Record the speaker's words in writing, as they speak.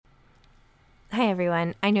Hi,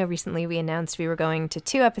 everyone. I know recently we announced we were going to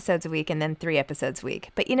 2 episodes a week and then 3 episodes a week.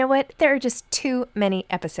 But you know what? There are just too many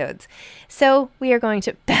episodes. So we are going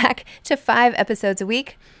back to 5 episodes a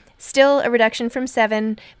week. Still a reduction from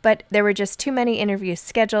 7, but there were just too many interviews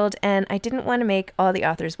scheduled, and I didn't want to make all the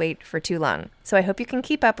authors wait for too long. So I hope you can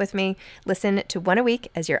keep up with me. Listen to 1 a week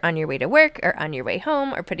as you're on your way to work or on your way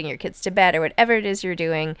home or putting your kids to bed or whatever it is you're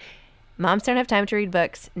doing. Moms Don't Have Time to Read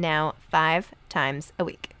Books, now 5 times a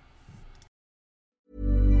week.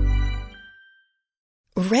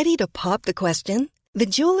 Ready to pop the question? The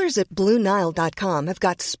jewelers at BlueNile.com have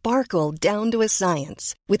got sparkle down to a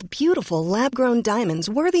science with beautiful lab-grown diamonds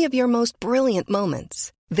worthy of your most brilliant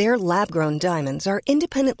moments. Their lab-grown diamonds are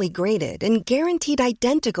independently graded and guaranteed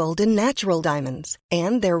identical to natural diamonds,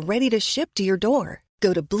 and they're ready to ship to your door.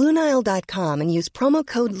 Go to BlueNile.com and use promo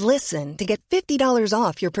code LISTEN to get $50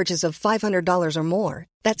 off your purchase of $500 or more.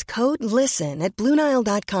 That's code LISTEN at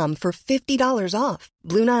BlueNile.com for $50 off.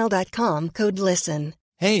 BlueNile.com, code LISTEN.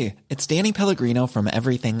 Hey, it's Danny Pellegrino from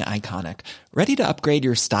Everything Iconic. Ready to upgrade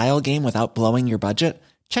your style game without blowing your budget?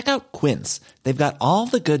 Check out Quince. They've got all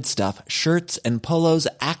the good stuff, shirts and polos,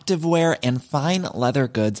 activewear, and fine leather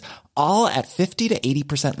goods, all at 50 to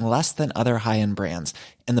 80% less than other high-end brands.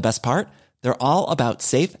 And the best part? They're all about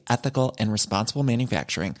safe, ethical, and responsible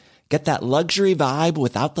manufacturing. Get that luxury vibe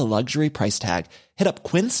without the luxury price tag. Hit up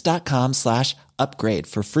quince.com/upgrade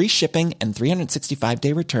for free shipping and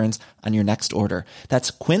 365-day returns on your next order.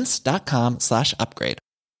 That's quince.com/upgrade.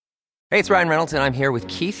 Hey, it's Ryan Reynolds, and I'm here with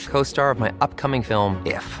Keith, co-star of my upcoming film,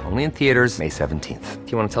 If, only in theaters May 17th.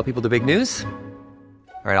 Do you want to tell people the big news?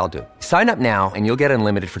 All right, I'll do it. Sign up now and you'll get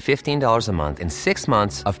unlimited for $15 a month and 6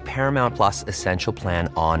 months of Paramount Plus Essential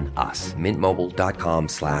Plan on us.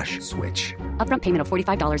 MintMobile.com/switch. Upfront payment of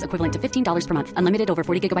 $45 equivalent to $15 per month. Unlimited over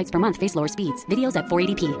 40 gigabytes per month. Face lower speeds. Videos at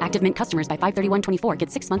 480p. Active Mint customers by 531.24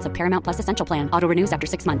 get 6 months of Paramount Plus Essential Plan. Auto renews after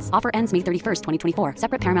 6 months. Offer ends May 31st, 2024.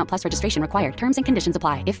 Separate Paramount Plus registration required. Terms and conditions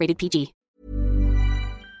apply if rated PG.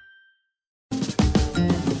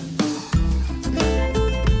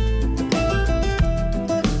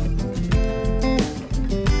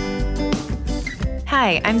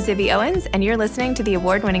 Hi, I'm Zibby Owens, and you're listening to the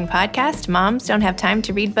award-winning podcast, Moms Don't Have Time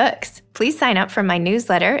to Read Books. Please sign up for my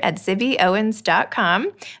newsletter at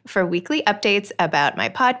zibbyowens.com for weekly updates about my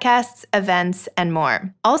podcasts, events, and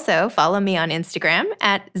more. Also, follow me on Instagram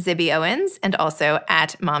at Zibby Owens and also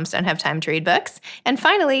at Moms Don't Have Time to Read Books. And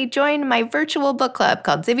finally, join my virtual book club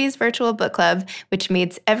called Zibby's Virtual Book Club, which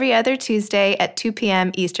meets every other Tuesday at 2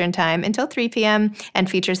 p.m. Eastern Time until 3 p.m. and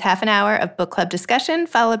features half an hour of book club discussion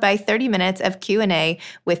followed by 30 minutes of Q&A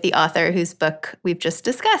with the author whose book we've just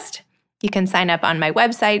discussed. You can sign up on my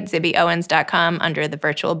website, zibbyowens.com, under the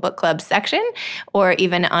Virtual Book Club section, or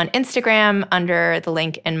even on Instagram under the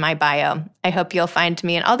link in my bio. I hope you'll find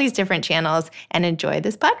me in all these different channels and enjoy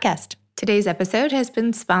this podcast. Today's episode has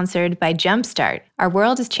been sponsored by Jumpstart. Our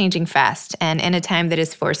world is changing fast, and in a time that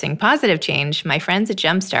is forcing positive change, my friends at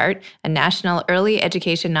Jumpstart, a national early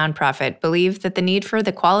education nonprofit, believe that the need for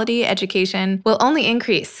the quality education will only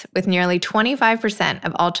increase, with nearly 25%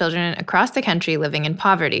 of all children across the country living in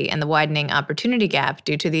poverty and the widening opportunity gap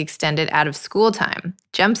due to the extended out-of-school time.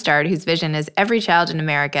 Jumpstart, whose vision is every child in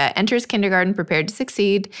America enters kindergarten prepared to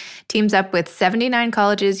succeed, teams up with 79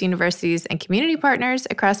 colleges, universities, and community partners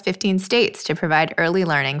across 15 states to provide early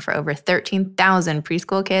learning for over 13,000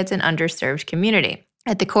 preschool kids in underserved community.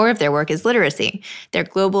 At the core of their work is literacy. Their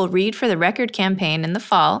global Read for the Record campaign in the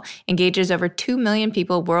fall engages over 2 million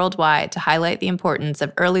people worldwide to highlight the importance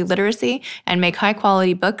of early literacy and make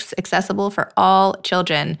high-quality books accessible for all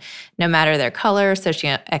children, no matter their color,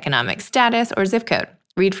 socioeconomic status, or zip code.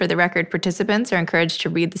 Read for the Record participants are encouraged to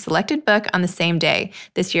read the selected book on the same day.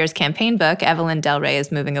 This year's campaign book, Evelyn Del Rey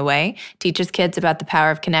is Moving Away, teaches kids about the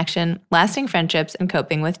power of connection, lasting friendships, and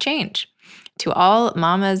coping with change. To all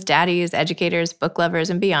mamas, daddies, educators, book lovers,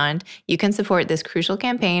 and beyond, you can support this crucial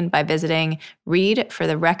campaign by visiting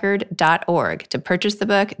readfortherecord.org to purchase the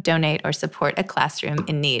book, donate, or support a classroom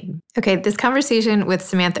in need. Okay, this conversation with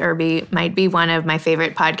Samantha Irby might be one of my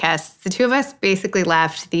favorite podcasts. The two of us basically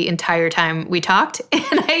laughed the entire time we talked, and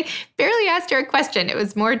I barely asked her a question. It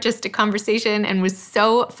was more just a conversation and was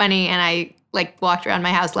so funny, and I walked around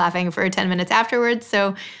my house laughing for 10 minutes afterwards,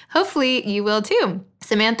 so hopefully you will too.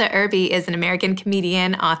 Samantha Irby is an American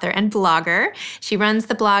comedian, author, and blogger. She runs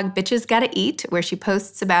the blog Bitches Gotta Eat, where she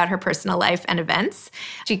posts about her personal life and events.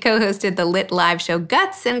 She co-hosted the lit live show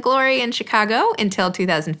Guts and Glory in Chicago until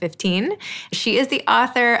 2015. She is the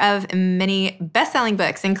author of many best-selling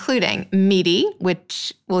books, including Meaty,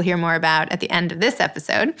 which we'll hear more about at the end of this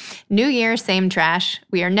episode, New Year, Same Trash,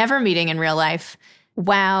 We Are Never Meeting in Real Life,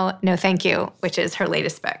 Wow, No Thank You, which is her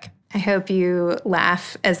latest book. I hope you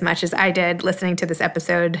laugh as much as I did listening to this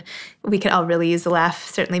episode. We could all really use a laugh,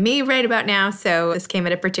 certainly me right about now. So this came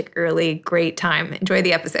at a particularly great time. Enjoy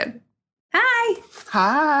the episode. Hi.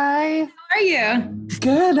 Hi. How are you?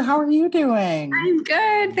 Good. How are you doing? I'm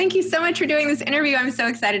good. Thank you so much for doing this interview. I'm so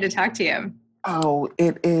excited to talk to you. Oh,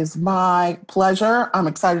 it is my pleasure. I'm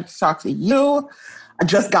excited to talk to you. I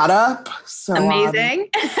just got up, so amazing.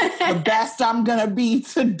 The best I'm gonna be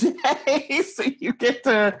today. So you get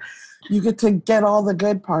to get all the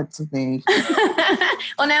good parts of me.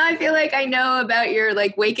 Well, now I feel like I know about your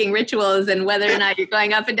like waking rituals and whether or not you're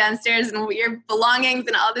going up and downstairs and your belongings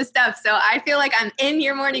and all this stuff. So I feel like I'm in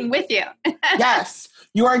your morning with you. Yes,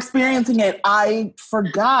 you are experiencing it. I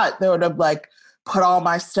forgot they would have like put all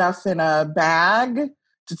my stuff in a bag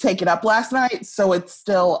to take it up last night. So it's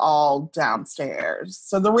still all downstairs.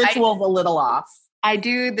 So the ritual's a little off. I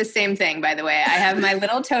do the same thing, by the way. I have my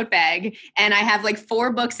little tote bag and I have like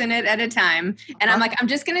 4 books in it at a time. And I'm like, I'm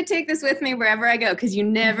just going to take this with me wherever I go because you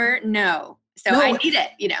never know. So I need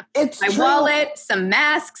it, you know. It's my true. Wallet, some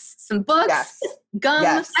masks, some books, gum.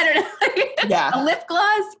 Yes. I don't know. A lip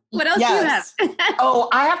gloss. What else do you have? Oh,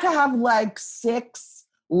 I have to have like 6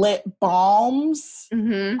 lip balms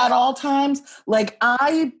at all times. Like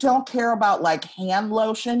I don't care about like hand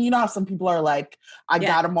lotion. You know how some people are like, I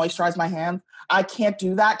gotta moisturize my hands. I can't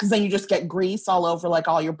do that because then you just get grease all over like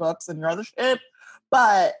all your books and your other shit.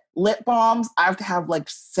 But lip balms, I have to have like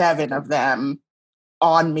 7 of them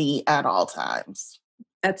on me at all times.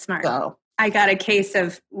 That's smart. So I got a case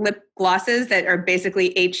of lip glosses that are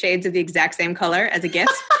basically 8 shades of the exact same color as a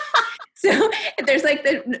gift. So there's like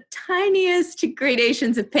the tiniest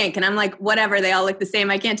gradations of pink. And I'm like, whatever, they all look the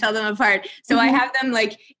same. I can't tell them apart. So I have them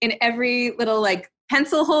like in every little like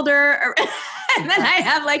pencil holder. And then I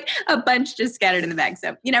have like a bunch just scattered in the bag.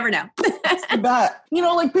 So you never know. But, you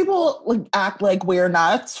know, like people like act like we're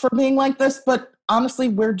nuts for being like this. But honestly,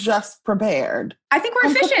 we're just prepared. I think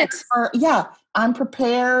we're efficient. I'm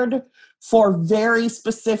prepared for very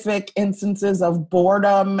specific instances of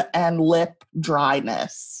boredom and lip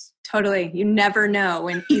dryness. Totally. You never know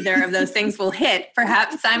when either of those things will hit,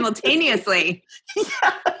 perhaps simultaneously.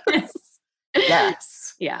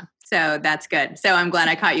 Yes. Yeah. So that's good. So I'm glad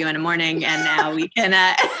I caught you in the morning and now we can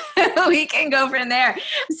we can go from there.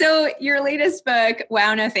 So your latest book,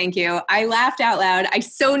 Wow, No, Thank You. I laughed out loud. I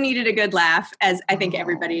so needed a good laugh, as I think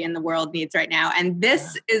everybody in the world needs right now. And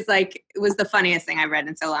this is like, it was the funniest thing I've read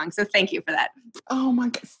in so long. So thank you for that. Oh my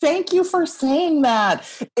God. Thank you for saying that.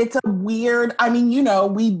 It's a weird, I mean, you know,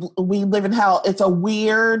 we live in hell. It's a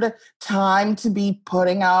weird time to be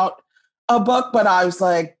putting out a book, but I was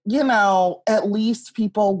like, you know, at least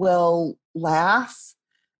people will laugh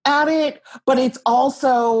at it. But it's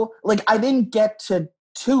also like, I didn't get to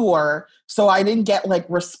tour, so I didn't get like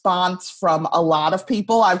response from a lot of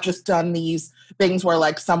people. I've just done these things where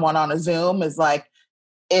like someone on a Zoom is like,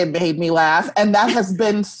 it made me laugh. And that has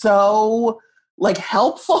been so like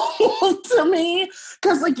helpful to me.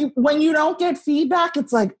 Cause like when you don't get feedback,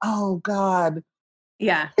 it's like, oh God.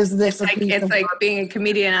 Yeah. Is this it's like being a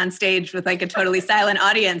comedian on stage with like a totally silent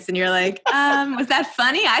audience and you're like, was that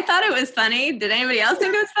funny? I thought it was funny. Did anybody else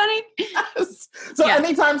think it was funny? Yes. So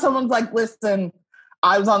anytime someone's like, listen,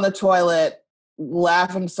 I was on the toilet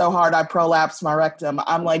laughing so hard I prolapsed my rectum,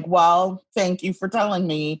 I'm like, well, thank you for telling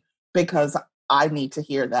me because I need to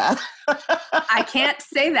hear that. I can't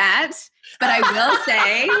say that, but I will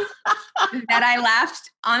say that I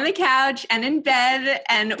laughed on the couch and in bed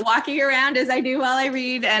and walking around as I do while I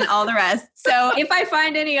read and all the rest. So if I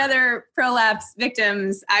find any other prolapse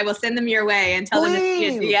victims, I will send them your way and tell them to be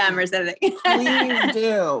a DM or something. Please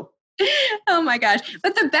do. Oh my gosh.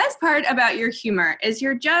 But the best part about your humor is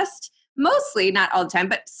you're just mostly, not all the time,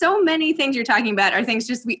 but so many things you're talking about are things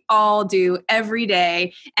just we all do every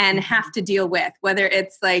day and have to deal with, whether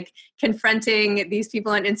it's like confronting these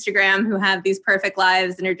people on Instagram who have these perfect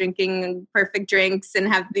lives and are drinking perfect drinks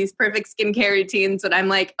and have these perfect skincare routines. But I'm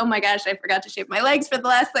like, oh my gosh, I forgot to shave my legs for the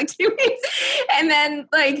last like 2 weeks. And then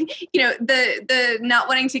like, you know, the not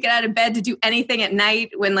wanting to get out of bed to do anything at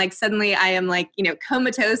night when like suddenly I am like, you know,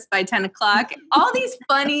 comatose by 10 o'clock. All these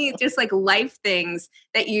funny, just like life things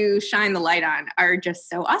that you shine the light on are just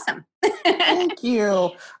so awesome. Thank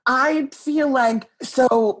you. I feel like,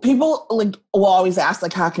 so people like will always ask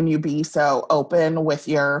like, how can you be so open with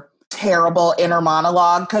your terrible inner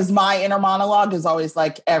monologue? Because my inner monologue is always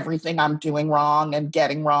like everything I'm doing wrong and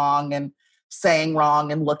getting wrong and saying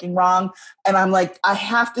wrong and looking wrong. And I'm like, I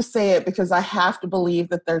have to say it because I have to believe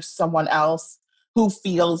that there's someone else who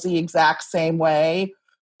feels the exact same way.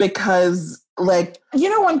 Because like, you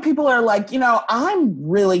know, when people are like, you know, I'm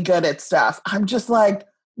really good at stuff, I'm just like,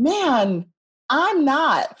 man, I'm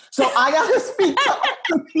not. So I got to speak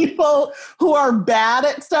to people who are bad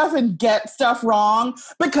at stuff and get stuff wrong,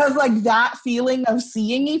 because like that feeling of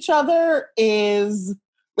seeing each other is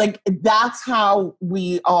like, that's how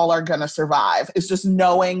we all are going to survive. It's just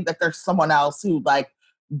knowing that there's someone else who like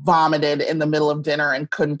vomited in the middle of dinner and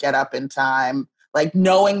couldn't get up in time. Like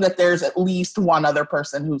knowing that there's at least one other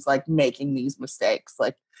person who's like making these mistakes,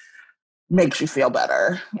 like makes you feel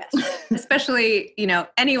better. Yes. Especially,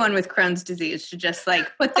 anyone with Crohn's disease should just like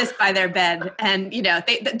put this by their bed, and,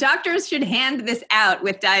 the doctors should hand this out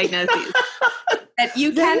with diagnoses that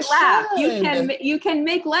you can laugh, you can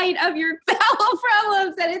make light of your bowel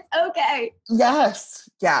problems, and it's okay. Yes.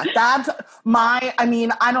 Yeah. That's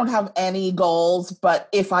I don't have any goals, but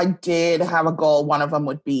if I did have a goal, one of them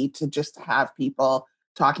would be to just have people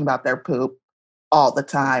talking about their poop all the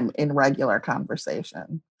time in regular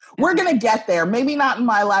conversation. We're going to get there. Maybe not in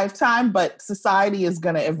my lifetime, but society is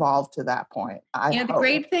going to evolve to that point. The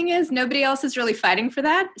great thing is nobody else is really fighting for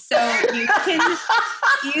that. So you can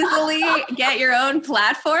easily get your own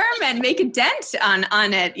platform and make a dent on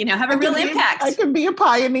it, have a real impact. I can be a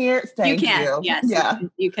pioneer. Thank you. Yes. Yeah.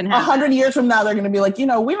 You can have 100 years from now, they're going to be like,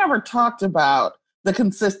 we never talked about the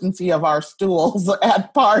consistency of our stools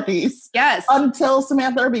at parties. Yes. Until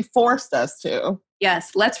Samantha Irby forced us to.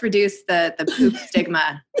 Yes, let's reduce the poop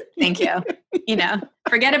stigma. Thank you.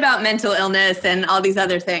 Forget about mental illness and all these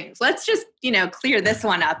other things. Let's just, clear this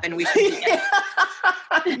one up, and we should.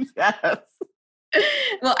 Yes.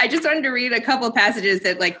 Well, I just wanted to read a couple of passages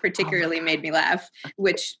that like particularly made me laugh,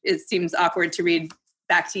 which seems awkward to read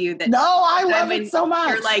back to you. I love it so much.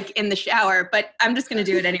 You're like in the shower, but I'm just going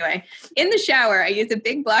to do it anyway. In the shower, I use a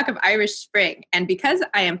big block of Irish Spring. And because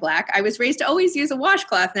I am Black, I was raised to always use a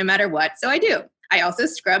washcloth no matter what. So I do. I also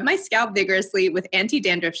scrub my scalp vigorously with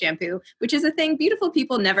anti-dandruff shampoo, which is a thing beautiful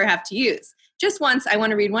people never have to use. Just once, I want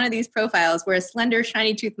to read one of these profiles where a slender,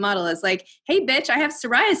 shiny-toothed model is like, "Hey, bitch, I have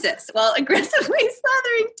psoriasis," while aggressively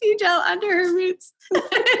slathering tea gel under her roots.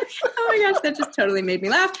 Oh my gosh, that just totally made me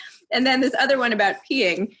laugh. And then this other one about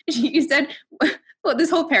peeing. You said, well,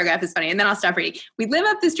 this whole paragraph is funny, and then I'll stop reading. "We live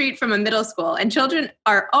up the street from a middle school, and children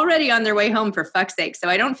are already on their way home for fuck's sake, so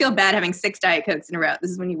I don't feel bad having 6 Diet Cokes in a row."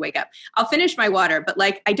 This is when you wake up. "I'll finish my water, but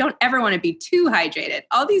I don't ever want to be too hydrated.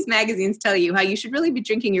 All these magazines tell you how you should really be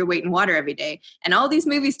drinking your weight in water every day, and all these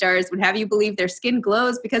movie stars would have you believe their skin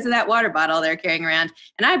glows because of that water bottle they're carrying around,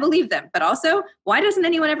 and I believe them. But also, why doesn't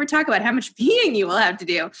anyone ever talk about how much peeing you will have to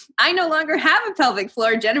do? I no longer have a pelvic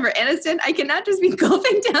floor, Jennifer Aniston. I cannot just be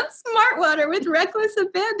gulping down smart water with reckless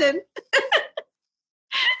abandon."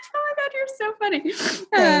 Oh my God, you're so funny.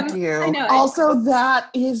 Thank you. I know. Also, that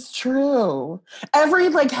is true.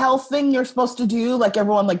 Every health thing you're supposed to do,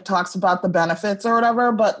 everyone talks about the benefits or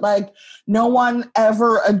whatever, but no one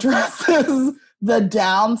ever addresses the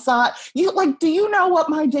downside. Do you know what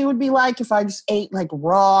my day would be like if I just ate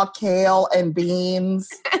raw kale and beans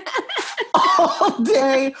all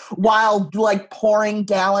day while pouring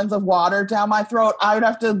gallons of water down my throat? I would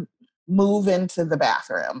have to move into the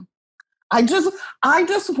bathroom. I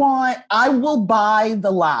will buy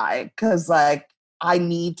the lie, because I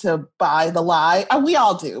need to buy the lie. We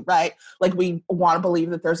all do, right? We want to believe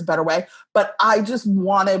that there's a better way, but I just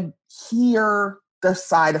want to hear the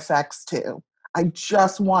side effects too. I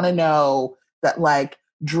just want to know that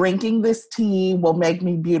drinking this tea will make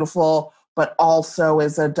me beautiful, but also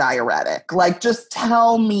is a diuretic. Just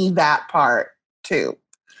tell me that part too.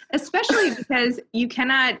 Especially because you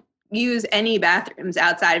cannot use any bathrooms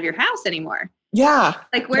outside of your house anymore. Yeah.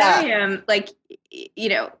 Where I am, that's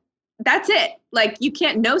it. You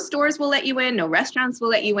can't, no stores will let you in, no restaurants will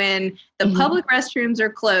let you in. The public restrooms are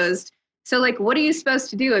closed. So what are you supposed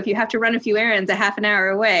to do if you have to run a few errands a half an hour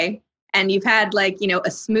away and you've had a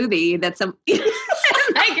smoothie that's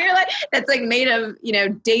that's made of,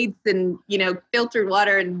 dates and, filtered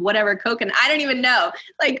water and whatever coconut. I don't even know.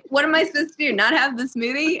 What am I supposed to do? Not have the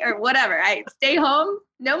smoothie or whatever? I stay home?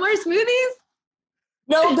 No more smoothies?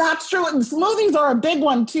 No, that's true. And smoothies are a big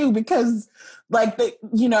one too, because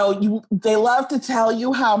they love to tell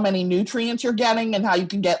you how many nutrients you're getting and how you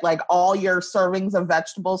can get all your servings of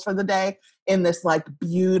vegetables for the day in this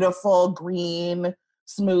beautiful green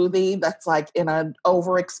smoothie that's in an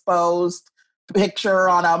overexposed picture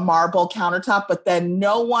on a marble countertop, but then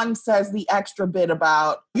no one says the extra bit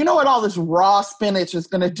about, what all this raw spinach is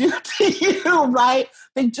going to do to you, right?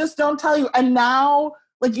 They just don't tell you. And now,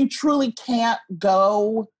 you truly can't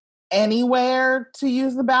go anywhere to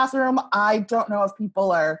use the bathroom. I don't know if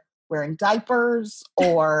people are wearing diapers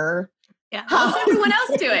or... Yeah, what's everyone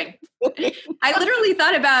else doing? I literally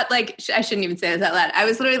thought about I shouldn't even say this out loud. I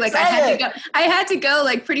was literally I had to go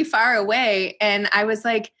pretty far away, and I was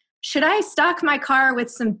should I stock my car with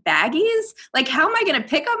some baggies? Like, how am I going to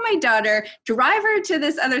pick up my daughter, drive her to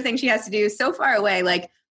this other thing she has to do so far away? Like,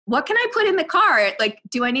 what can I put in the car? Like,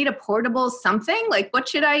 do I need a portable something? Like, what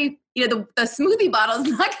should I, the smoothie bottle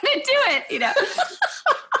is not going to do it,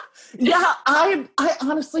 Yeah, I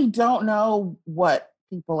honestly don't know what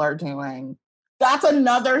people are doing. That's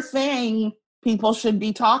another thing people should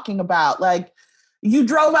be talking about. Like, you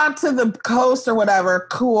drove out to the coast or whatever,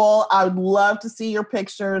 cool. I would love to see your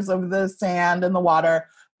pictures of the sand and the water,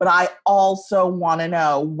 but I also want to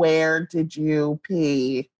know, where did you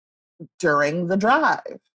pee during the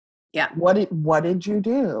drive? Yeah. What did you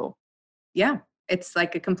do? Yeah, it's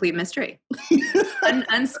like a complete mystery.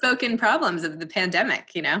 Unspoken problems of the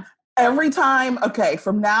pandemic, Every time, okay,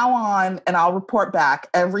 from now on, and I'll report back,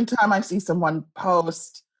 every time I see someone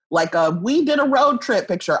post like we did a road trip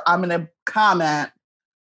picture, I'm going to comment,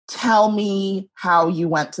 tell me how you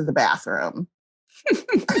went to the bathroom.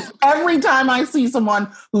 Every time I see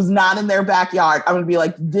someone who's not in their backyard, I'm going to be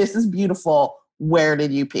like, this is beautiful. Where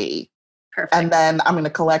did you pee? Perfect. And then I'm going to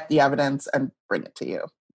collect the evidence and bring it to you.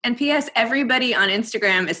 And P.S., everybody on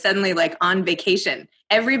Instagram is suddenly like on vacation.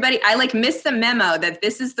 Everybody, I like missed the memo that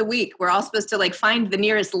this is the week we're all supposed to like find the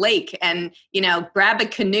nearest lake and, grab a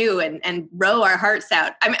canoe and row our hearts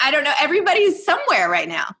out. I mean, I don't know. Everybody's somewhere right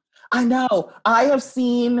now. I know. I have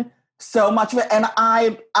seen so much of it. And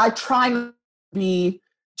I try not to be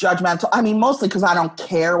judgmental. I mean, mostly because I don't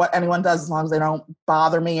care what anyone does as long as they don't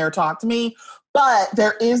bother me or talk to me. But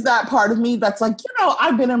there is that part of me that's like,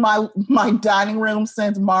 I've been in my dining room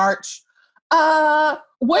since March.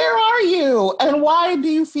 Where are you? And why do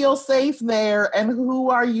you feel safe there? And who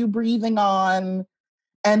are you breathing on?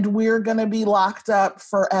 And we're going to be locked up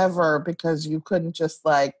forever because you couldn't just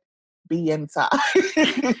like be inside.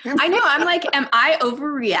 I know. I'm like, am I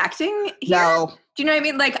overreacting here? No. Do you know what I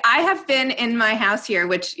mean? Like, I have been in my house here,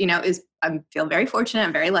 which, I feel very fortunate.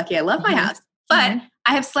 I'm very lucky. I love my house. But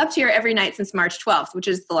I have slept here every night since March 12th, which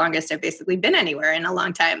is the longest I've basically been anywhere in a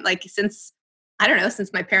long time. Like since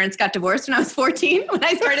my parents got divorced when I was 14, when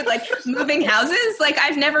I started like moving houses, like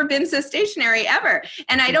I've never been so stationary ever.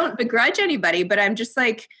 And I don't begrudge anybody, but I'm just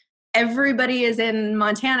like, everybody is in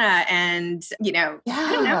Montana and, I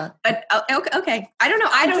don't know. But okay. I don't know.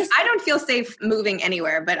 I don't feel safe moving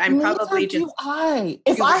anywhere, but I'm probably just.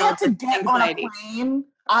 If I had to get on a plane,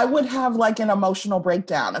 I would have like an emotional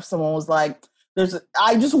breakdown if someone was like,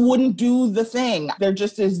 I just wouldn't do the thing. There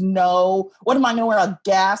just is no, what am I going to wear, a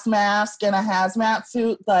gas mask and a hazmat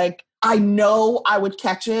suit? Like, I know I would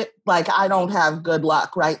catch it. Like, I don't have good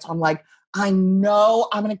luck, right? So I'm like, I know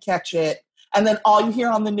I'm going to catch it. And then all you hear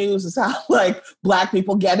on the news is how like Black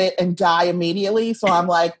people get it and die immediately. So I'm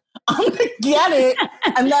like, I'm going to get it.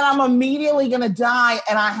 And then I'm immediately going to die.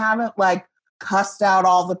 And I haven't like cussed out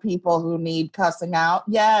all the people who need cussing out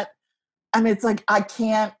yet. And it's like,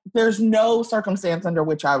 there's no circumstance under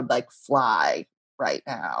which I would like fly right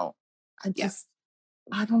now. I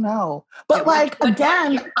don't know. But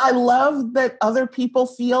again, I love that other people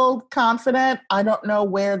feel confident. I don't know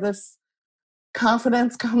where this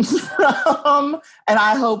confidence comes from. And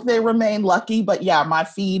I hope they remain lucky. But yeah, my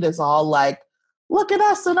feed is all like, look at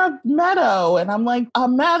us in a meadow. And I'm like, a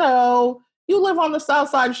meadow? You live on the south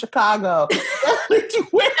side of Chicago. Where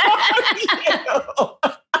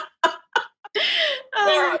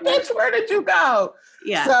are you? Where did you go?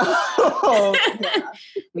 Yeah. So,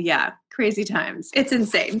 yeah. Crazy times. It's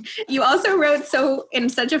insane. You also wrote in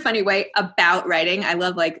such a funny way about writing. I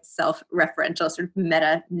love like self-referential sort of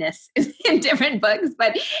meta-ness in different books.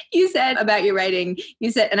 But you said about your writing,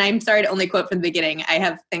 and I'm sorry to only quote from the beginning. I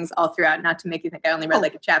have things all throughout, not to make you think I only read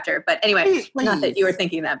like a chapter. But anyway, please. Not that you were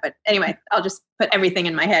thinking that. But anyway, I'll just put everything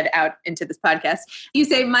in my head out into this podcast. You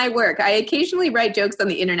say, my work. I occasionally write jokes on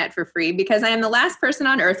the internet for free because I am the last person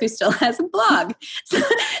on earth who still has a blog.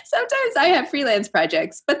 Sometimes I have freelance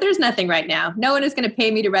projects, but there's nothing right now. No one is going to pay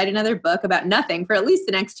me to write another book about nothing for at least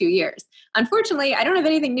the next 2 years. Unfortunately, I don't have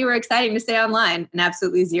anything new or exciting to say online and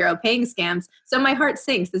absolutely zero paying scams. So my heart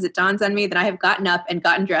sinks as it dawns on me that I have gotten up and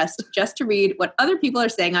gotten dressed just to read what other people are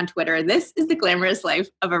saying on Twitter. This is the glamorous life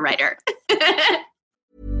of a writer.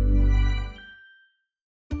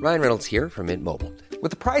 Ryan Reynolds here from Mint Mobile. With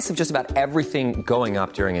the price of just about everything going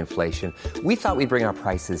up during inflation, we thought we'd bring our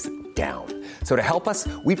prices down. So to help us,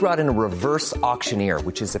 we brought in a reverse auctioneer,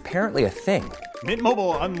 which is apparently a thing. Mint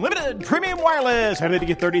Mobile Unlimited Premium Wireless. How to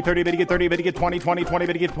get 30, 30, bit to get 30, bit to get 20, 20, 20,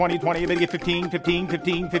 bit to get 20, 20, bit to get 15, 15,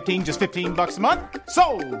 15, 15, just $15 a month?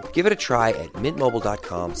 Sold! Give it a try at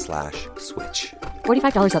mintmobile.com/switch.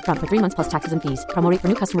 $45 up front for 3 months plus taxes and fees. Promo rate for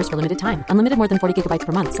new customers for limited time. Unlimited more than 40 gigabytes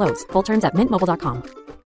per month slows. Full terms at mintmobile.com.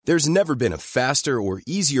 There's never been a faster or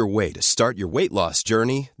easier way to start your weight loss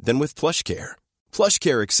journey than with PlushCare.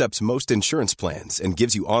 PlushCare accepts most insurance plans and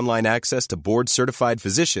gives you online access to board-certified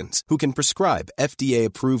physicians who can prescribe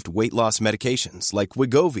FDA-approved weight loss medications like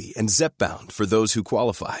Wegovy and Zepbound for those who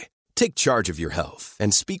qualify. Take charge of your health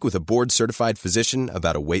and speak with a board-certified physician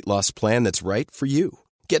about a weight loss plan that's right for you.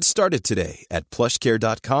 Get started today at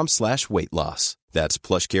plushcare.com/weight loss. That's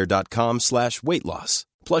plushcare.com/weight loss.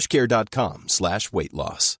 plushcare.com/weight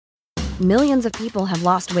loss. Millions of people have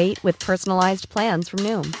lost weight with personalized plans from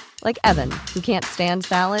Noom. Like Evan, who can't stand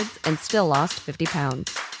salads and still lost 50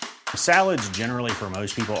 pounds. Salads generally for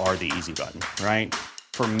most people are the easy button, right?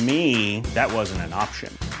 For me, that wasn't an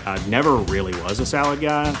option. I never really was a salad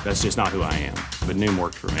guy. That's just not who I am. But Noom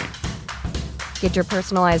worked for me. Get your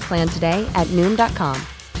personalized plan today at Noom.com.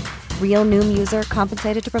 Real Noom user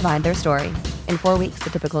compensated to provide their story. In 4 weeks,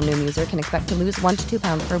 the typical Noom user can expect to lose 1 to 2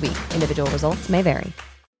 pounds per week. Individual results may vary.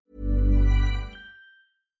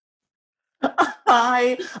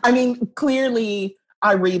 I mean, clearly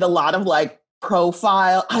I read a lot of like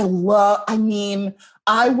profile. I read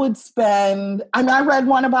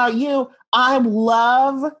one about you. I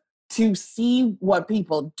love to see what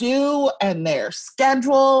people do and their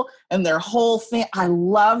schedule and their whole thing. I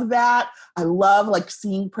love that. I love like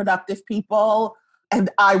seeing productive people. And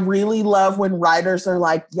I really love when writers are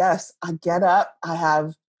like, yes, I get up, I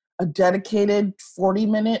have a dedicated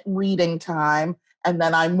 40-minute reading time, and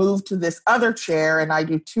then I move to this other chair and I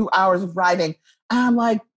do 2 hours of writing. And I'm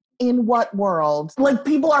like, in what world? Like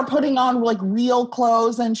people are putting on like real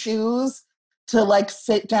clothes and shoes to like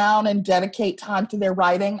sit down and dedicate time to their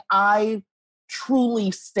writing. I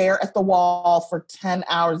truly stare at the wall for 10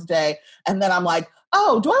 hours a day. And then I'm like,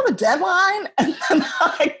 oh, do I have a deadline? And then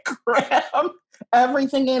I cram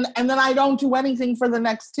everything in, and then I don't do anything for the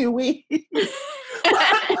next 2 weeks.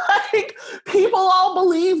 Like people all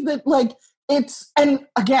believe that like it's, and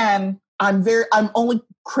again, I'm only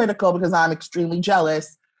critical because I'm extremely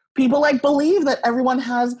jealous. People like believe that everyone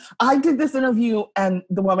has, I did this interview and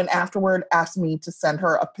the woman afterward asked me to send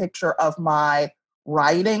her a picture of my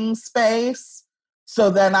writing space. So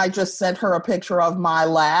then I just sent her a picture of my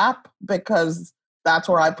lap because that's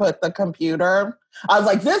where I put the computer. I was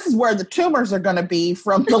like, this is where the tumors are going to be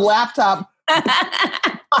from the laptop.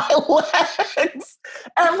 My legs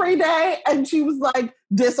every day. And she was like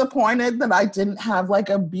disappointed that I didn't have like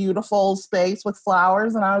a beautiful space with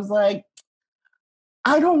flowers. And I was like,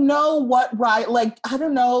 I don't know what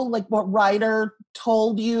writer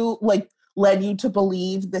told you, like led you to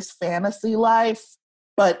believe this fantasy life,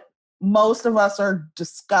 but most of us are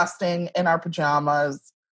disgusting in our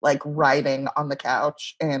pajamas, like writing on the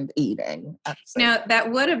couch and eating. Now,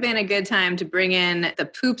 that would have been a good time to bring in the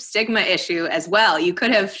poop stigma issue as well. You could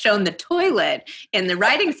have shown the toilet in the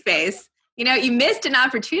writing space. You know, you missed an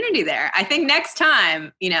opportunity there. I think next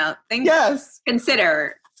time,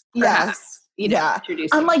 consider perhaps, introducing.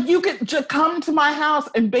 I'm like, you could just come to my house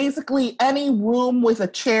and basically any room with a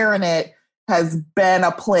chair in it has been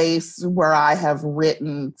a place where I have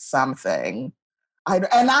written something.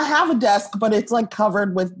 And I have a desk, but it's like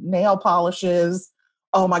covered with nail polishes.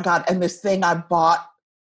 Oh my God. And this thing I bought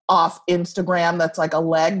off Instagram that's like a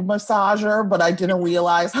leg massager, but I didn't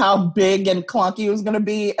realize how big and clunky it was going to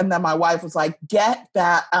be. And then my wife was like, get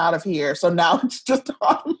that out of here. So now it's just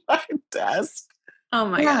on my desk. Oh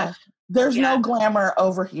my gosh. There's no glamour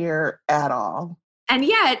over here at all. And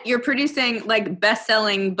yet you're producing like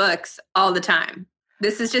best-selling books all the time.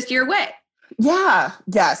 This is just your way. Yeah.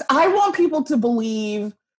 Yes. I want people to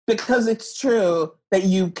believe, because it's true, that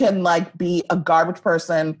you can like be a garbage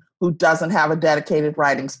person who doesn't have a dedicated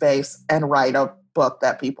writing space and write a book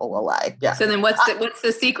that people will like. Yeah. So then what's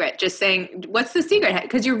the secret? Just saying, what's the secret?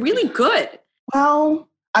 Because you're really good. Well,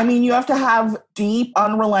 I mean, you have to have deep,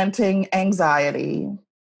 unrelenting anxiety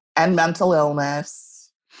and mental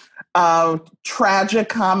illness, tragic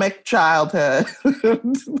comic childhood,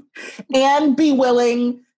 and be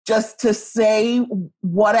willing just to say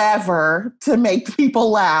whatever to make people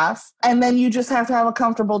laugh. And then you just have to have a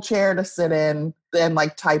comfortable chair to sit in and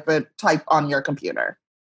like type on your computer.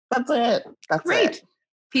 That's it. That's great. It.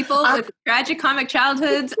 People with tragic comic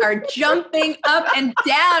childhoods are jumping up and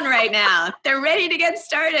down right now. They're ready to get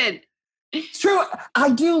started. It's true. I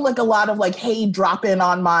do like a lot of like, hey, drop in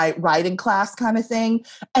on my writing class kind of thing.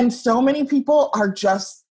 And so many people are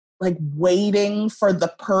just like waiting for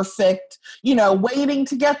the perfect, waiting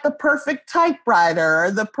to get the perfect typewriter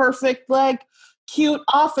or the perfect like cute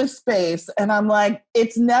office space. And I'm like,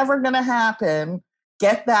 it's never going to happen.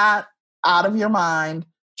 Get that out of your mind.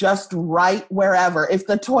 Just write wherever. If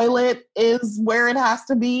the toilet is where it has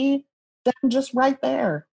to be, then just write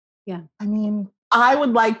there. Yeah. I mean, I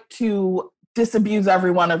would like to disabuse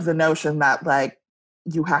everyone of the notion that like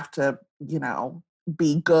you have to, you know,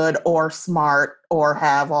 be good or smart or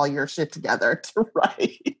have all your shit together to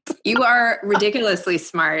write. You are ridiculously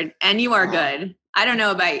smart and you are good. I don't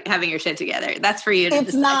know about having your shit together. That's for you to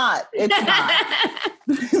It's not. It's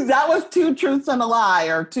not. That was 2 truths and a lie,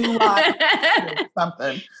 or 2 lies or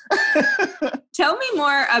something. Tell me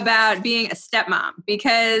more about being a stepmom,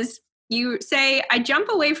 because you say, I jump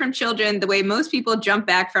away from children the way most people jump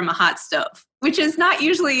back from a hot stove, which is not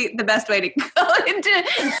usually the best way to go into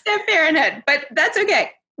step-parenthood, but that's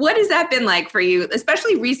okay. What has that been like for you,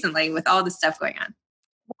 especially recently with all the stuff going on?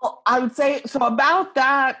 Well, I would say, so about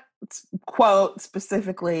that quote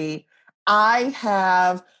specifically,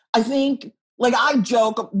 I think, like, I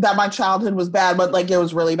joke that my childhood was bad, but like it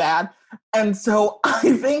was really bad. And so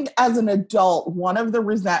I think as an adult, one of the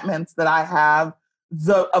resentments that I have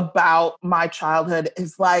about my childhood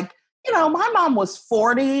is like, you know, my mom was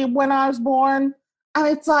 40 when I was born. And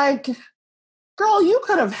it's like, girl, you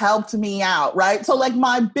could have helped me out, right? So like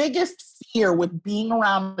my biggest fear with being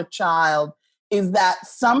around a child is that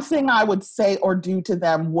something I would say or do to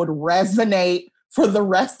them would resonate for the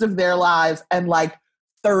rest of their lives. And like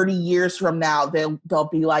 30 years from now, they'll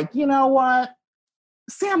be like, you know what?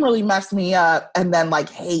 Sam really messed me up, and then like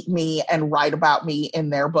hate me and write about me in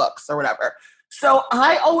their books or whatever. So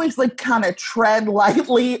I always like kind of tread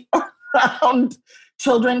lightly around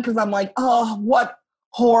children because I'm like, oh, what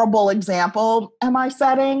horrible example am I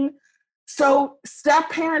setting? So step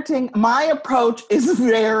parenting, my approach is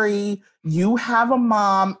very, you have a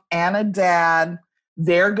mom and a dad.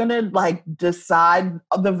 They're going to like decide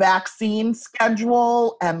the vaccine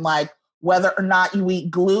schedule and like whether or not you eat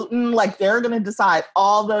gluten. Like they're going to decide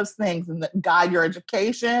all those things and guide your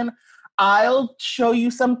education. I'll show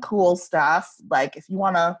you some cool stuff. Like if you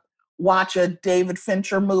want to watch a David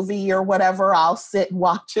Fincher movie or whatever, I'll sit and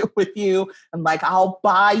watch it with you. And like, I'll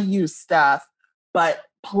buy you stuff. But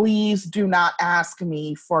please do not ask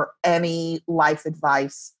me for any life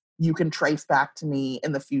advice you can trace back to me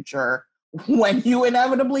in the future when you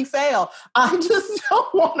inevitably fail. I just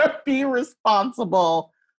don't want to be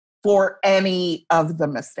responsible for any of the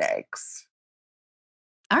mistakes.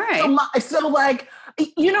 All right. So like,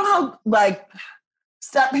 you know how like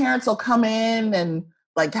step parents will come in and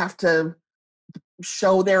like have to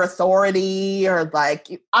show their authority, or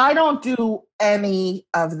like, I don't do any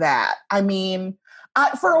of that. I mean,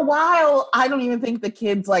 for a while, I don't even think the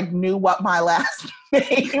kids like knew what my last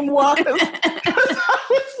name was. I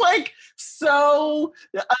was like so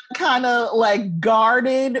kind of like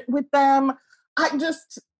guarded with them. I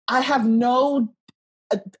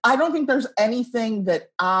don't think there's anything that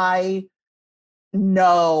I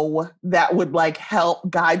know that would like help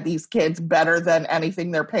guide these kids better than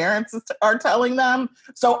anything their parents are telling them.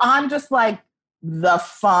 So I'm just like the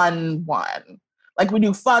fun one. Like we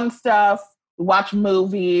do fun stuff, we watch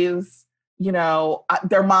movies, you know,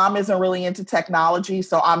 their mom isn't really into technology.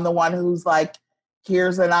 So I'm the one who's like,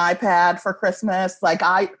 here's an iPad for Christmas. Like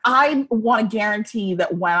I want to guarantee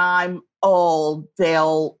that when I'm old,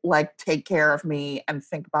 they'll like take care of me and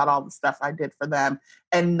think about all the stuff I did for them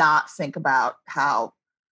and not think about how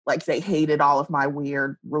like they hated all of my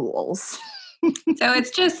weird rules. So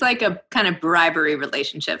it's just like a kind of bribery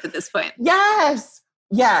relationship at this point. Yes.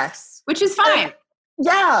 Which is fine.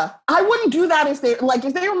 Yeah. I wouldn't do that if they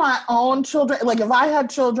were my own children. Like if I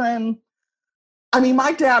had children, I mean,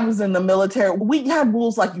 my dad was in the military. We had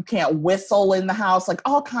rules like you can't whistle in the house, like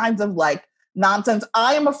all kinds of like nonsense.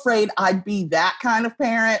 I am afraid I'd be that kind of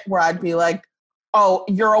parent where I'd be like, oh,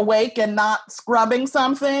 you're awake and not scrubbing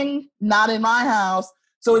something? Not in my house.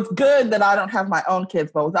 So it's good that I don't have my own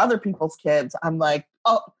kids, but with other people's kids, I'm like,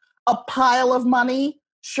 oh, a pile of money?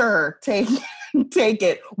 Sure, take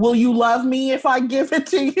it. Will you love me if I give it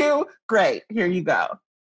to you? Great, here you go.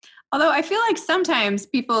 Although I feel like sometimes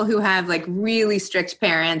people who have like really strict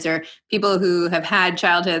parents or people who have had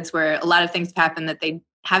childhoods where a lot of things have happened that they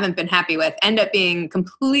haven't been happy with end up being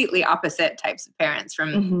completely opposite types of parents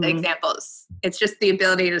from the examples. It's just the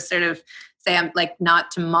ability to sort of say, I'm like not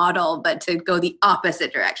to model, but to go the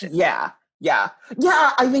opposite direction. Yeah.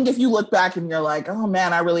 I think if you look back and you're like, oh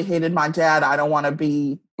man, I really hated my dad. I don't want to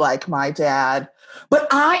be like my dad. But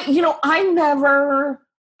I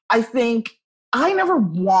never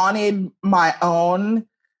wanted my own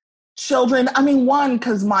children. I mean, one,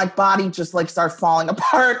 because my body just like started falling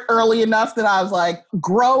apart early enough that I was like,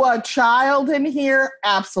 grow a child in here?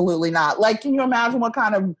 Absolutely not. Like, can you imagine what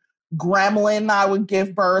kind of gremlin I would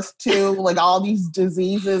give birth to? Like all these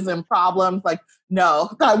diseases and problems. Like, no,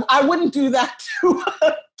 I wouldn't do that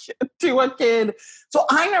a kid. So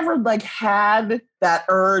I never like had that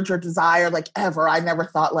urge or desire like ever. I never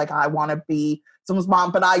thought like I want to be someone's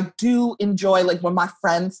mom, but I do enjoy like when my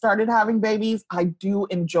friends started having babies, I do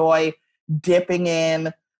enjoy dipping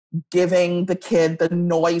in, giving the kid the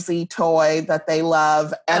noisy toy that they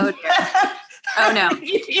love. And oh no.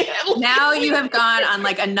 Now you have gone on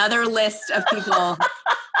like another list of people.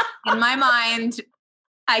 In my mind,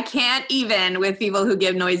 I can't even with people who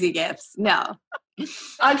give noisy gifts. No.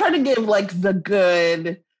 I try to give like the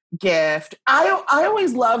good gift. I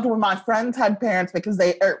always loved when my friends had parents because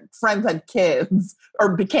friends had kids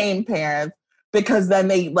or became parents, because then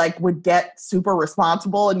they like would get super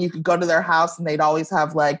responsible and you could go to their house and they'd always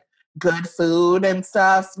have like good food and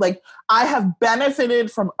stuff. Like I have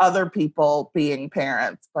benefited from other people being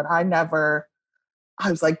parents, but I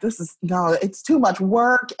was like, it's too much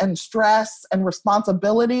work and stress and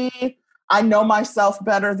responsibility. I know myself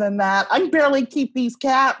better than that. I can barely keep these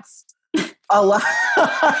cats alive.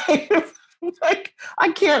 Like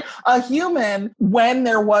I can't. A human, when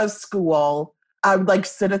there was school, I would like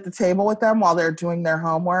sit at the table with them while they're doing their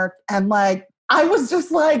homework. And like, I was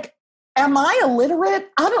just like, am I illiterate?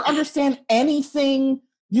 I don't understand anything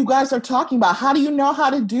you guys are talking about. How do you know how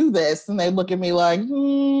to do this? And they look at me like,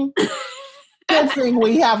 good thing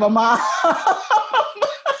we have a mom.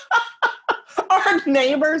 Our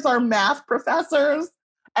neighbors are math professors.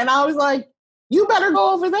 And I was like, you better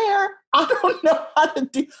go over there. I don't know how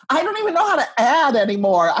to I don't even know how to add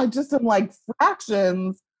anymore. I just am like,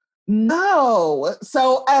 fractions. No.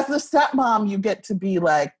 So as the stepmom, you get to be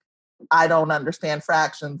like, I don't understand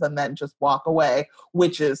fractions and then just walk away,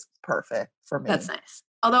 which is perfect for me. That's nice.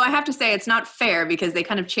 Although I have to say it's not fair because they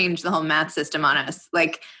kind of changed the whole math system on us.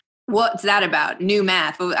 Like, what's that about? New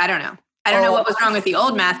math? Well, I don't know. I don't know what was wrong with the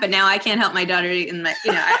old math, but now I can't help my daughter in my,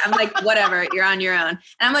 I'm like, whatever, you're on your own. And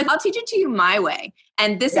I'm like, I'll teach it to you my way.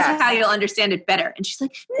 And this is how you'll understand it better. And she's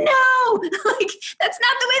like, no, like, that's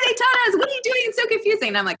not the way they taught us. What are you doing? It's so confusing.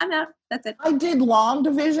 And I'm like, I'm out. That's it. I did long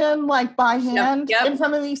division, like by hand in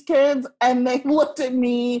front of these kids. And they looked at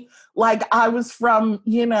me like I was from,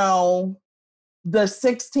 the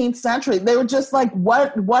 16th century. They were just like,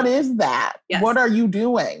 what is that? Yes. What are you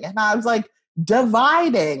doing? And I was like,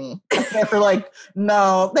 dividing. They were like,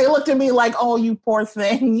 no. They looked at me like, oh, you poor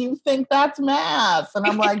thing. You think that's math. And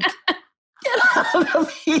I'm like, get out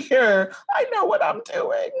of here. I know what I'm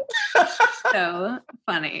doing. So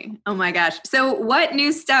funny. Oh my gosh. So what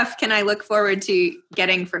new stuff can I look forward to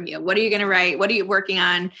getting from you? What are you going to write? What are you working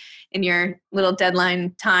on in your little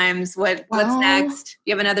deadline times? What's next?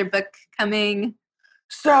 You have another book coming?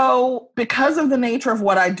 So because of the nature of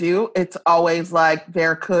what I do, it's always like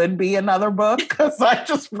there could be another book because I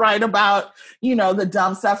just write about, the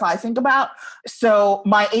dumb stuff I think about. So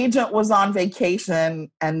my agent was on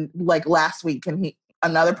vacation and like last week and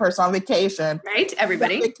another person on vacation. Right,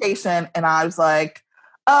 everybody. Vacation. And I was like,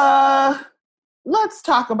 let's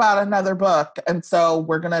talk about another book. And so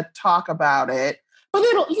we're going to talk about it. But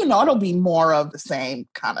it'll be more of the same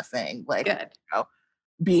kind of thing. Like,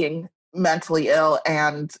 being mentally ill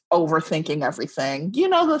and overthinking everything.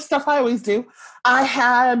 The stuff I always do. I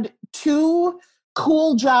had 2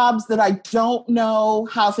 cool jobs that I don't know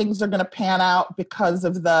how things are going to pan out because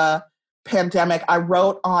of the pandemic. I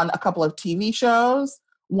wrote on a couple of TV shows.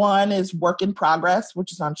 One is Work in Progress,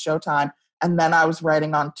 which is on Showtime. And then I was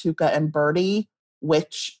writing on Tuca and Birdie,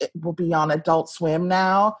 which will be on Adult Swim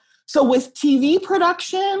now. So with TV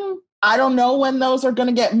production, I don't know when those are going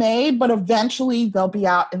to get made, but eventually they'll be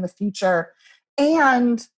out in the future.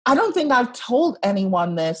 And I don't think I've told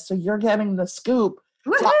anyone this, so you're getting the scoop.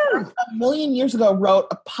 So I, a million years ago, wrote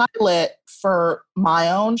a pilot for my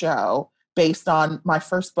own show based on my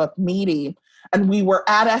first book, Meaty. And we were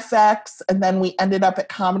at FX, and then we ended up at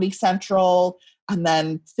Comedy Central, and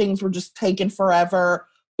then things were just taking forever.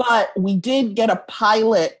 But we did get a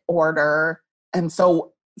pilot order, and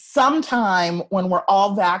so sometime when we're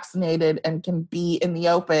all vaccinated and can be in the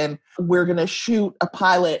open, we're going to shoot a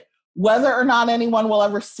pilot. Whether or not anyone will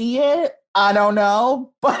ever see it, I don't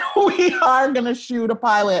know, but we are going to shoot a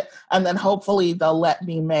pilot and then hopefully they'll let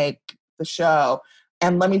me make the show.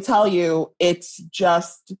 And let me tell you, it's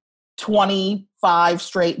just 25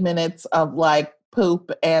 straight minutes of like poop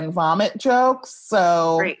and vomit jokes.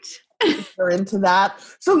 So great. If you're into that.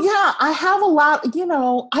 So yeah, I have a lot,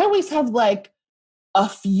 I always have like a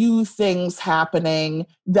few things happening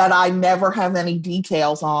that I never have any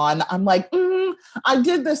details on. I'm like, I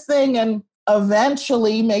did this thing and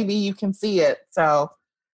eventually maybe you can see it. So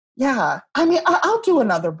yeah, I mean, I'll do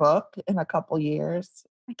another book in a couple years.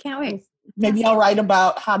 I can't wait. Maybe I'll write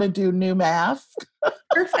about how to do new math.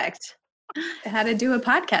 Perfect. How to do a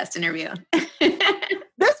podcast interview.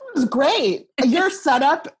 This was great. Your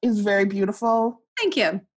setup is very beautiful. Thank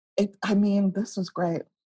you. This was great.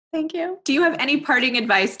 Thank you. Do you have any parting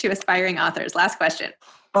advice to aspiring authors? Last question.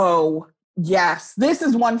 Oh, yes. This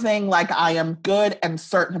is one thing like I am good and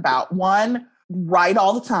certain about. One, write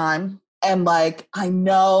all the time. And like, I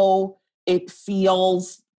know it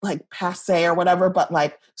feels like passe or whatever, but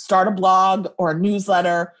like start a blog or a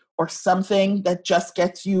newsletter or something that just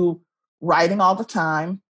gets you writing all the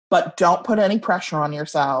time, but don't put any pressure on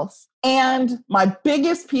yourself. And my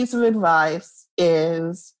biggest piece of advice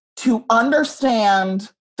is to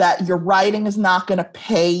understand that your writing is not going to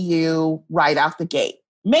pay you right out the gate.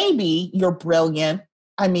 Maybe you're brilliant.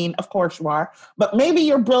 I mean, of course you are, but maybe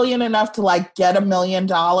you're brilliant enough to like get $1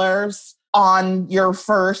 million on your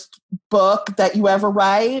first book that you ever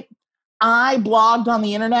write. I blogged on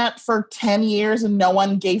the internet for 10 years and no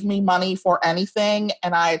one gave me money for anything.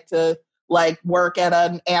 And I had to like work at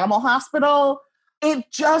an animal hospital.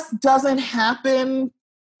 It just doesn't happen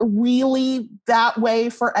really that way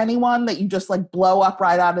for anyone that you just like blow up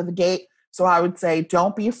right out of the gate. So I would say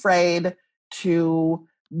don't be afraid to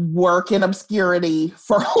work in obscurity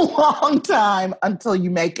for a long time until you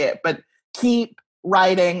make it, but keep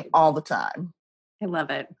writing all the time. I love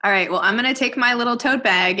it. All right. Well, I'm going to take my little tote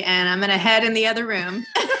bag and I'm going to head in the other room.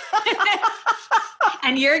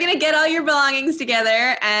 And you're going to get all your belongings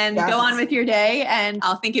together and go on with your day. And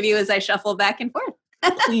I'll think of you as I shuffle back and forth.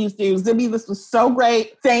 Please do. Zibby, this was so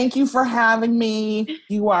great. Thank you for having me.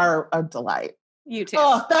 You are a delight. You too.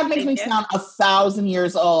 Oh, that makes me sound 1,000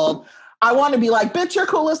 years old. I want to be like, bitch, you're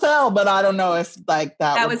cool as hell, but I don't know if like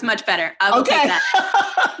that. That was much better. I will take that.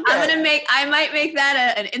 I might make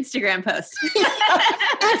that an Instagram post.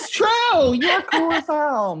 It's true. You're cool as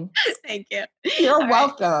hell. Thank you. You're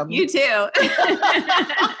welcome. You too.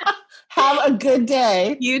 Have a good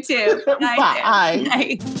day. You too. Bye.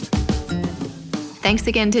 Bye. Thanks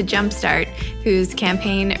again to Jumpstart, whose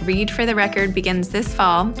campaign Read for the Record begins this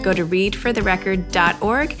fall. Go to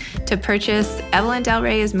readfortherecord.org to purchase Evelyn Del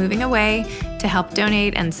Rey is Moving Away to help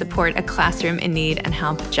donate and support a classroom in need and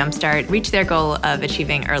help Jumpstart reach their goal of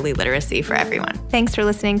achieving early literacy for everyone. Thanks for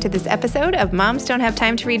listening to this episode of Moms Don't Have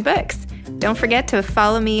Time to Read Books. Don't forget to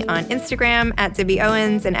follow me on Instagram at Zibby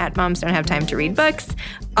Owens and at Moms Don't Have Time to Read Books.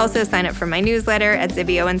 Also sign up for my newsletter at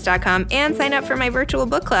zibbyowens.com and sign up for my virtual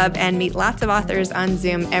book club and meet lots of authors on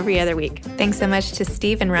Zoom every other week. Thanks so much to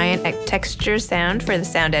Steve and Ryan at Texture Sound for the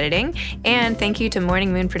sound editing. And thank you to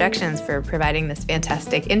Morning Moon Productions for providing this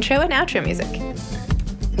fantastic intro and outro music.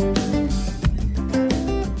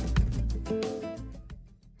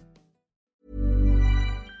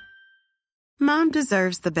 Mom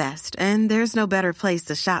deserves the best, and there's no better place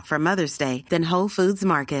to shop for Mother's Day than Whole Foods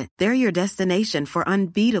Market. They're your destination for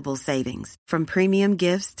unbeatable savings, from premium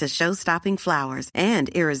gifts to show-stopping flowers and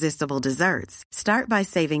irresistible desserts. Start by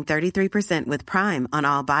saving 33% with Prime on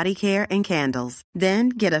all body care and candles. Then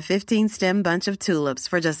get a 15-stem bunch of tulips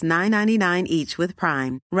for just $9.99 each with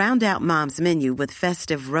Prime. Round out Mom's menu with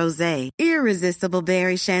festive rosé, irresistible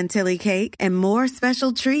berry chantilly cake, and more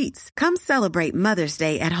special treats. Come celebrate Mother's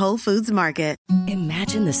Day at Whole Foods Market.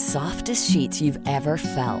 Imagine the softest sheets you've ever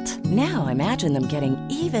felt. Now imagine them getting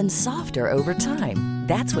even softer over time.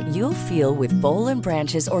 That's what you'll feel with Boll &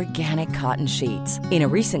 Branch's organic cotton sheets. In a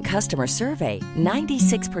recent customer survey,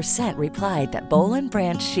 96% replied that Boll &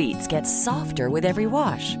 Branch sheets get softer with every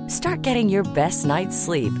wash. Start getting your best night's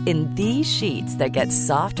sleep in these sheets that get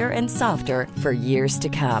softer and softer for years to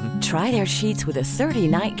come. Try their sheets with a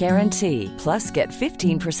 30-night guarantee. Plus, get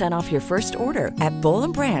 15% off your first order at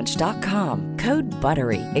bollandbranch.com. Code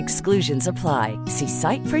BUTTERY. Exclusions apply. See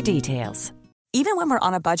site for details. Even when we're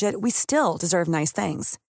on a budget, we still deserve nice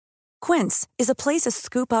things. Quince is a place to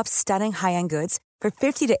scoop up stunning high-end goods for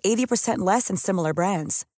 50 to 80% less than similar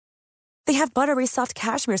brands. They have buttery soft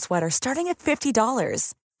cashmere sweaters starting at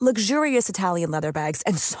 $50, luxurious Italian leather bags,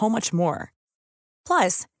 and so much more.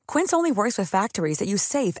 Plus, Quince only works with factories that use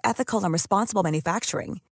safe, ethical, and responsible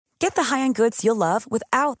manufacturing. Get the high-end goods you'll love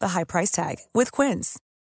without the high price tag with Quince.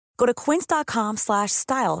 Go to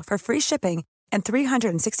quince.com/style for free shipping and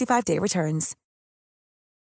 365-day returns.